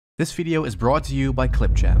This video is brought to you by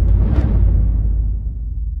Clipchamp.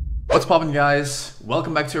 What's poppin', guys?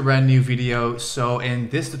 Welcome back to a brand new video. So in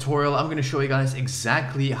this tutorial, I'm going to show you guys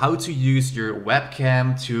exactly how to use your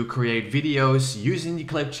webcam to create videos using the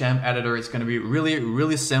Clipchamp editor. It's going to be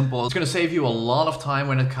really simple. It's going to save you a lot of time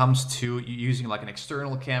when it comes to using like an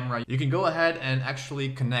external camera. You can go ahead and actually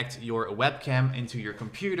connect your webcam into your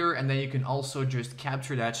computer, and then you can also just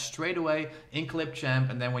capture that straight away in Clipchamp.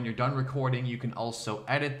 And then when you're done recording, you can also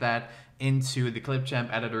edit that into the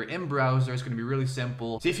Clipchamp editor in browser. It's going to be really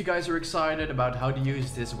simple. So if you guys are excited about how to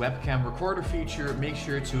use this webcam recorder feature, make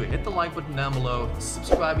sure to hit the like button down below,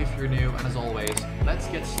 subscribe if you're new, and as always, let's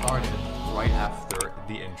get started right after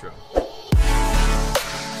the intro.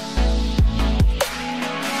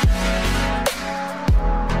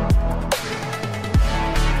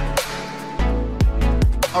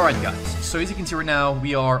 Alright guys, so as you can see right now,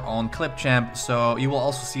 we are on Clipchamp. So you will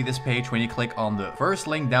also see this page when you click on the first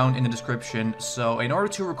link down in the description. So in order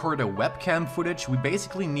to record a webcam footage, we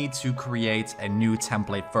basically need to create a new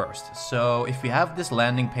template first. So if we have this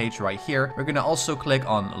landing page right here, we're gonna also click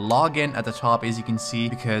on login at the top, as you can see,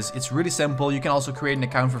 because it's really simple. You can also create an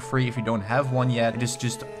account for free if you don't have one yet. It is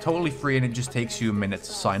just totally free and it just takes you a minute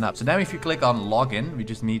to sign up. So now if you click on login, we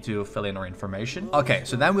just need to fill in our information. Okay,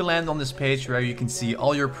 so then we land on this page where you can see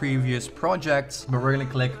all your previous projects, but we're going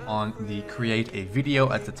to click on the create a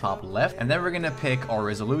video at the top left, and then we're going to pick our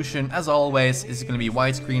resolution. As always, it's going to be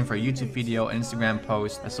widescreen for a YouTube video, Instagram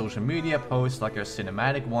post, a social media post like a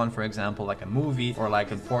cinematic one, for example, like a movie, or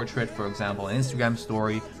like a portrait, for example, an Instagram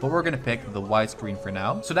story, but we're going to pick the widescreen for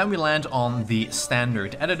now. So then we land on the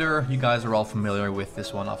standard editor. You guys are all familiar with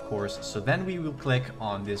this one, of course. So then we will click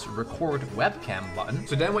on this record webcam button.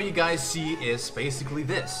 So then what you guys see is basically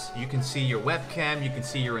this. You can see your webcam, you can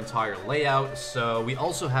see your entire layout. So we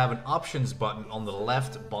also have an options button on the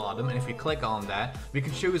left bottom, and if we click on that, we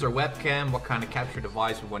can choose our webcam, what kind of capture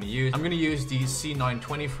device we want to use. I'm going to use the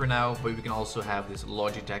C920 for now, but we can also have this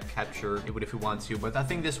Logitech capture if we want to, but I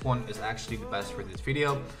think this one is actually the best for this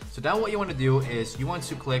video. So now what you want to do is you want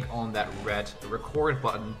to click on that red record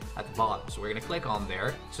button at the bottom. So we're going to click on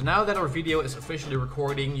there. So now that our video is officially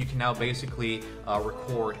recording, you can now basically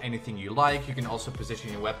record anything you like. You can also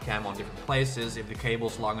position your webcam on different places if the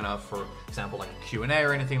cable's long enough, for example, like a Q&A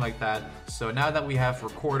or anything like that. So now that we have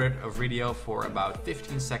recorded a video for about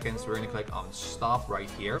 15 seconds, we're going to click on stop right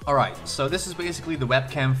here. Alright, so this is basically the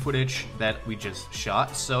webcam footage that we just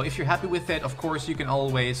shot. So if you're happy with it, of course, you can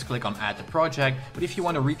always click on add to project, but if you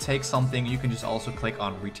want to retake something, you can just also click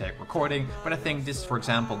on retake recording. But I think this, for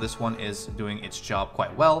example, this one is doing its job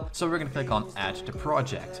quite well, so we're going to click on add to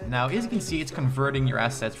project. Now, as you can see, it's converting your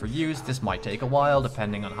assets for use. This might take a while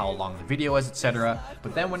depending on how long the video is, etc.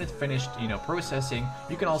 But then when it's finished, processing,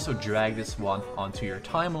 you can also drag this one onto your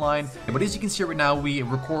timeline. But as you can see right now, we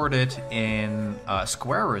recorded in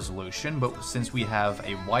square resolution, but since we have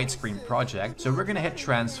a widescreen project, so we're going to hit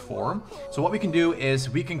transform. So what we can do is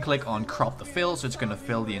we can click on crop to fill, so it's going to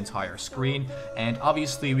fill the entire screen. And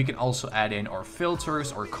obviously we can also add in our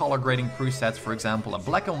filters or color grading presets, for example, a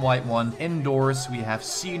black and white one. Indoors we have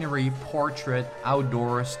scenery, portrait,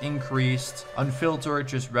 outdoors, increased, unfiltered,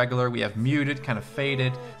 just regular. We have muted, kind of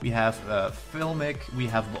faded. We have filmic, we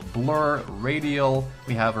have blur, radial,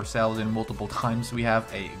 we have ourselves in multiple times, we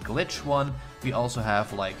have a glitch one, we also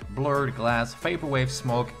have like blurred, glass, vaporwave,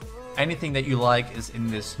 smoke. Anything that you like is in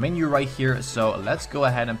this menu right here. So let's go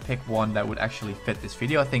ahead and pick one that would actually fit this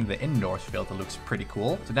video. I think the indoors filter looks pretty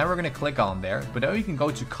cool. So now we're going to click on there, but now you can go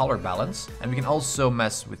to color balance, and we can also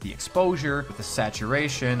mess with the exposure, with the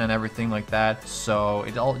saturation and everything like that. So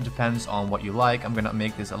it all depends on what you like. I'm going to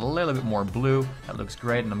make this a little bit more blue. That looks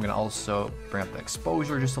great. And I'm going to also bring up the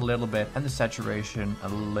exposure just a little bit, and the saturation a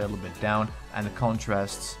little bit down, and the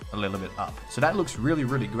contrasts a little bit up. So that looks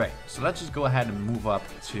really great. So let's just go ahead and move up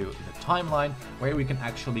to the timeline where we can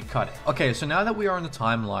actually cut it. Okay, so now that we are on the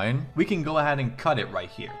timeline, we can go ahead and cut it right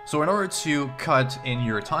here. So in order to cut in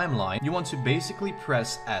your timeline, you want to basically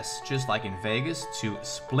press S, just like in Vegas, to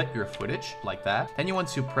split your footage like that. Then you want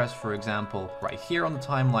to press, for example, right here on the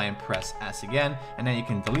timeline, press S again, and then you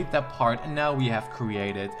can delete that part, and now we have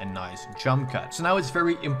created a nice jump cut. So now it's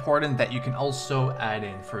very important that you can also add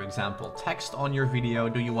in, for example, text on your video.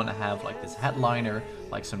 Do you want to have like this headliner,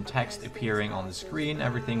 like some text appearing on the screen,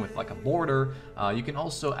 everything with like a border? You can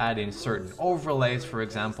also add in certain overlays, for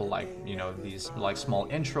example, like, these like small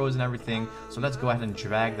intros and everything. So let's go ahead and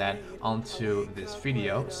drag that onto this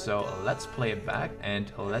video. So let's play it back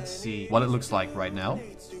and let's see what it looks like right now.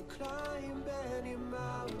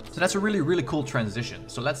 So that's a really cool transition.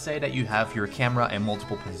 So let's say that you have your camera in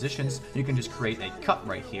multiple positions. You can just create a cut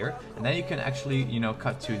right here, and then you can actually, you know,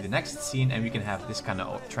 cut to the next scene, and you can have this kind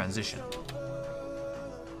of transition.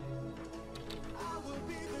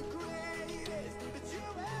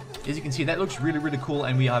 As you can see, that looks really cool,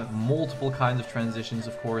 and we have multiple kinds of transitions,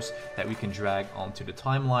 of course, that we can drag onto the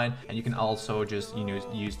timeline. And you can also just, you know,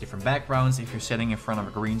 use different backgrounds if you're sitting in front of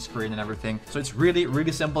a green screen and everything. So it's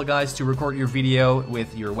really simple, guys, to record your video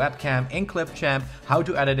with your webcam in Clipchamp, how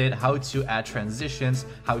to edit it, how to add transitions,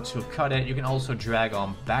 how to cut it. You can also drag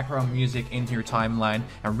on background music into your timeline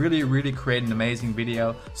and really create an amazing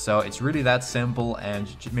video. So it's really that simple, and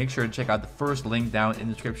make sure to check out the first link down in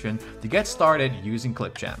the description to get started using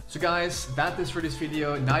Clipchamp. So guys, that is for this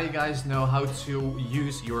video. Now you guys know how to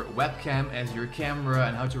use your webcam as your camera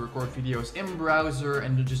and how to record videos in browser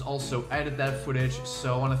and to just also edit that footage.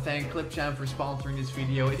 So I want to thank Clipchamp for sponsoring this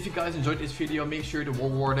video. If you guys enjoyed this video, make sure to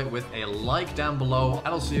reward it with a like down below, and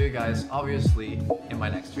I'll see you guys obviously in my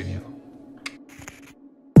next video.